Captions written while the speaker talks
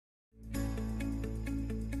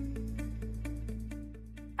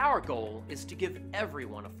Our goal is to give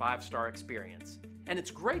everyone a 5-star experience, and it's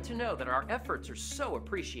great to know that our efforts are so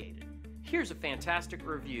appreciated. Here's a fantastic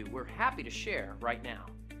review we're happy to share right now.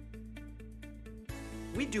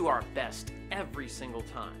 We do our best every single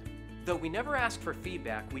time. Though we never ask for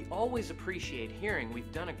feedback, we always appreciate hearing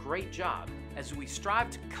we've done a great job as we strive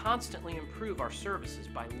to constantly improve our services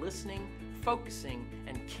by listening, focusing,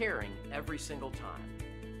 and caring every single time.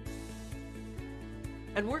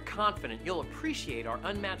 And we're confident you'll appreciate our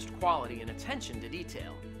unmatched quality and attention to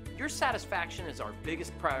detail. Your satisfaction is our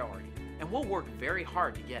biggest priority, and we'll work very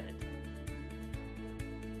hard to get it.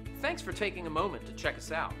 Thanks for taking a moment to check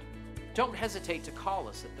us out. Don't hesitate to call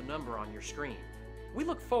us at the number on your screen. We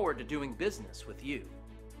look forward to doing business with you.